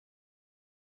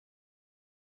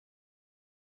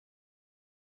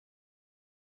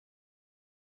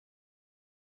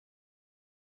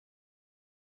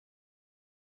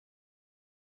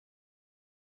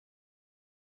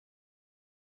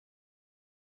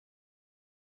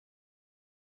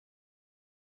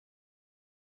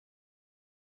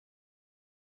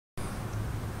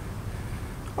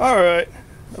Alright,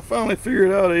 I finally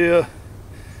figured out a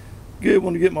good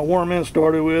one to get my worm in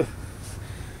started with.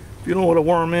 If you don't know what a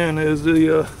worm in is,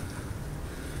 the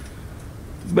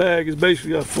bag is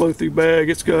basically a flow through bag.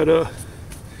 It's got a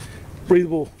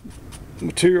breathable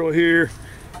material here,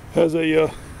 has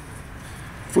a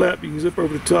flap you can zip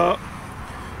over the top,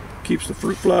 keeps the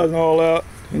fruit flies and all out,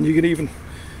 and you can even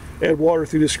add water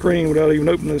through the screen without even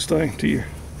opening this thing to your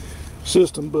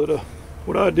system. But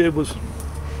what I did was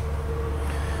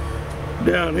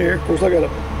down here, of course I got a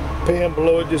pan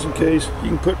below it just in case. You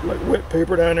can put like wet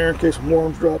paper down there in case some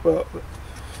worms drop out. But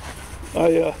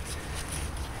I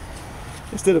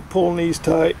instead of pulling these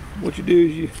tight, what you do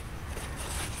is you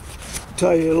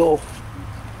tie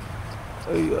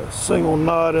a single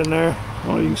knot in there. I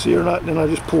don't know if you can see it or not. Then I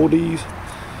just pull these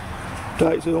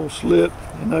tight so they don't slip,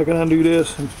 and I can undo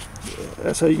this, and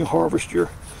that's how you can harvest your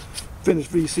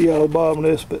finished VC out of the bottom of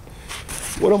this. But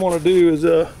what I'm going to do is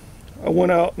I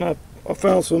went out and I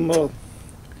found some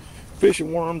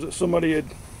fishing worms that somebody had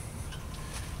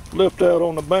left out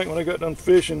on the bank when they got done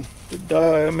fishing to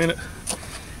die. I mean, it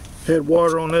had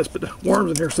water on this, but the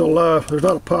worms in here are still alive. There's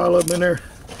not a pile of them in there,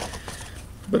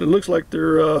 but it looks like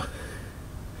they're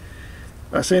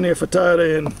Icenia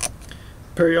fetida and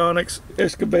Perionyx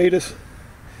excavatus,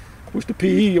 which the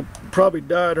PE will probably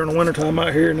die during the wintertime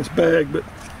out here in this bag. But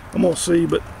I'm gonna see.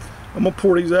 But I'm gonna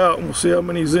pour these out and we'll see how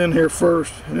many's in here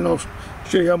first, and then I'll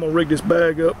show you how I'm gonna rig this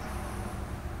bag up.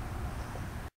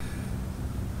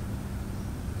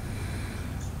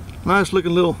 Nice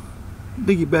looking little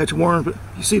diggy batch of worms, but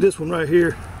you see this one right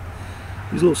here,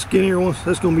 these little skinnier ones,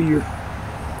 that's gonna be your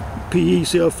PE.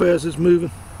 See how fast it's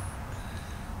moving.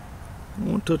 I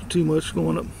don't want to touch it too much,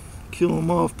 going up killing them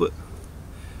off, but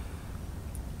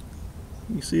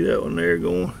you see that one there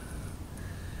going.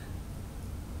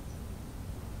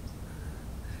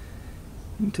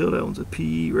 You can tell that one's a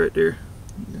PE right there.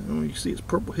 I don't know if you see its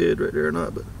purple head right there or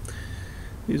not, but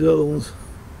these other ones,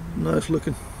 nice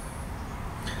looking.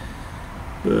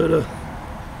 But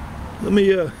let me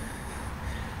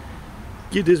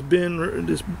get this bin,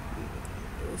 this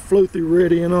flow through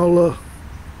ready, and I'll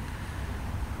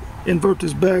invert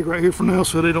this bag right here for now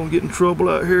so they don't get in trouble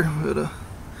out here. But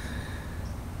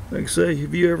like I say,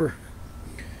 if you ever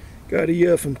got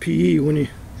EF and PE, when you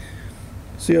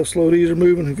see how slow these are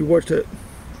moving, if you watch that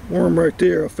worm right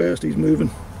there, how fast he's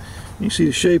moving, you see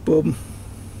the shape of them.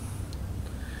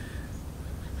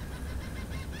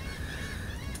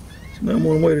 It's not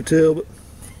one way to tell, but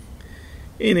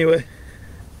anyway.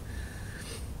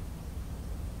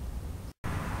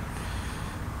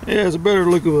 Yeah, it's a better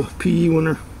look of a PE when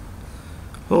they're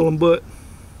hauling butt.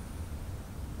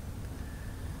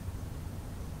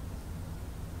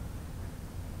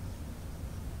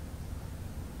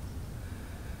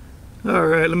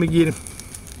 Alright, let me get him.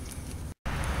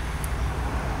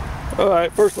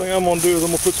 Alright, first thing I'm going to do is I'm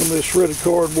going to put some of this shredded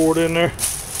cardboard in there.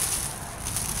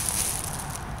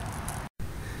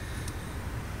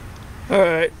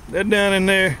 Alright, that down in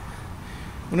there,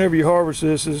 whenever you harvest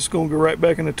this, it's going to go right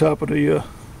back in the top of the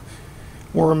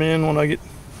worm in when I get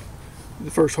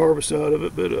the first harvest out of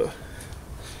it. But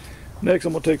next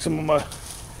I'm going to take some of my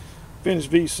finished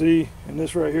VC, and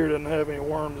this right here doesn't have any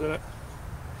worms in it.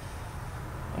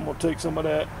 I'm going to take some of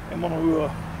that, I'm going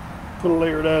to put a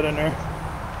layer of that in there.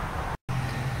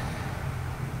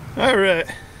 Alright,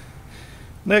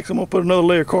 next I'm going to put another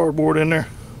layer of cardboard in there,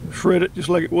 shred it just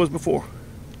like it was before.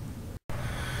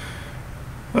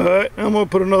 Alright, I'm going to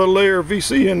put another layer of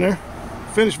VC in there,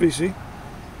 finished VC.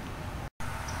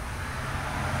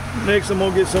 Next I'm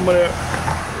going to get some of that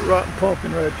rotten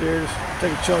pumpkin right there, just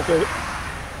take a chunk of it.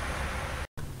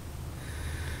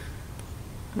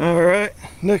 Alright,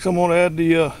 next I'm going to add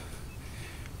the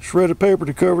shredded paper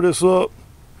to cover this up,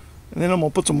 and then I'm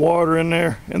going to put some water in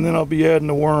there, and then I'll be adding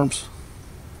the worms.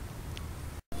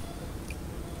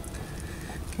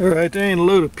 Alright, there ain't a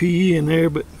load of PE in there,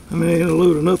 but I mean, ain't a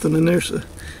load of nothing in there. So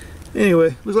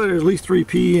anyway, looks like there's at least 3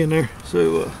 PE in there,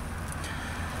 so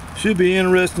should be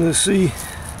interesting to see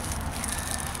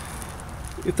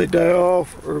if they die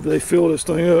off or if they fill this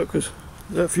thing up, because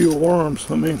that few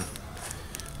worms, I mean,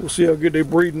 we'll see how good they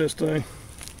breed in this thing.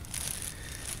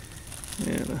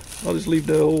 And I'll just leave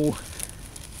that old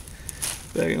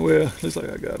bag in. Well, looks like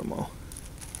I got them all.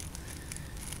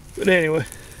 But anyway,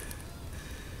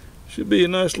 should be a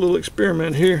nice little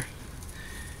experiment here.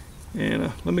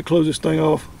 And let me close this thing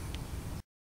off.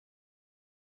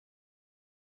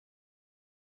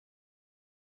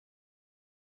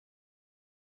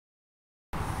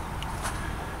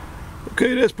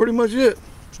 Okay, that's pretty much it.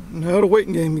 Now the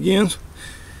waiting game begins.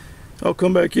 I'll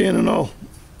come back in and I'll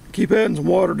keep adding some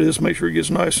water to this, make sure it gets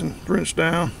nice and rinsed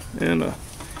down. And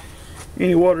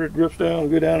any water that drips down will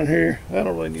go down in here. I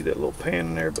don't really need that little pan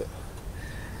in there, but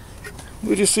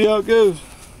we'll just see how it goes.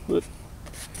 But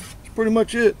that's pretty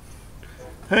much it.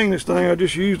 Hang this thing, I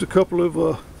just used a couple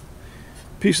of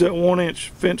pieces of that 1-inch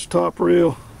fence top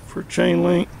rail for chain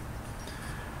link,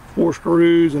 4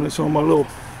 screws, and it's on my little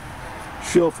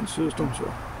shelving system.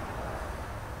 So,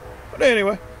 but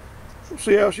anyway, we'll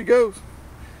see how she goes.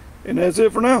 And that's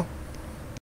it for now.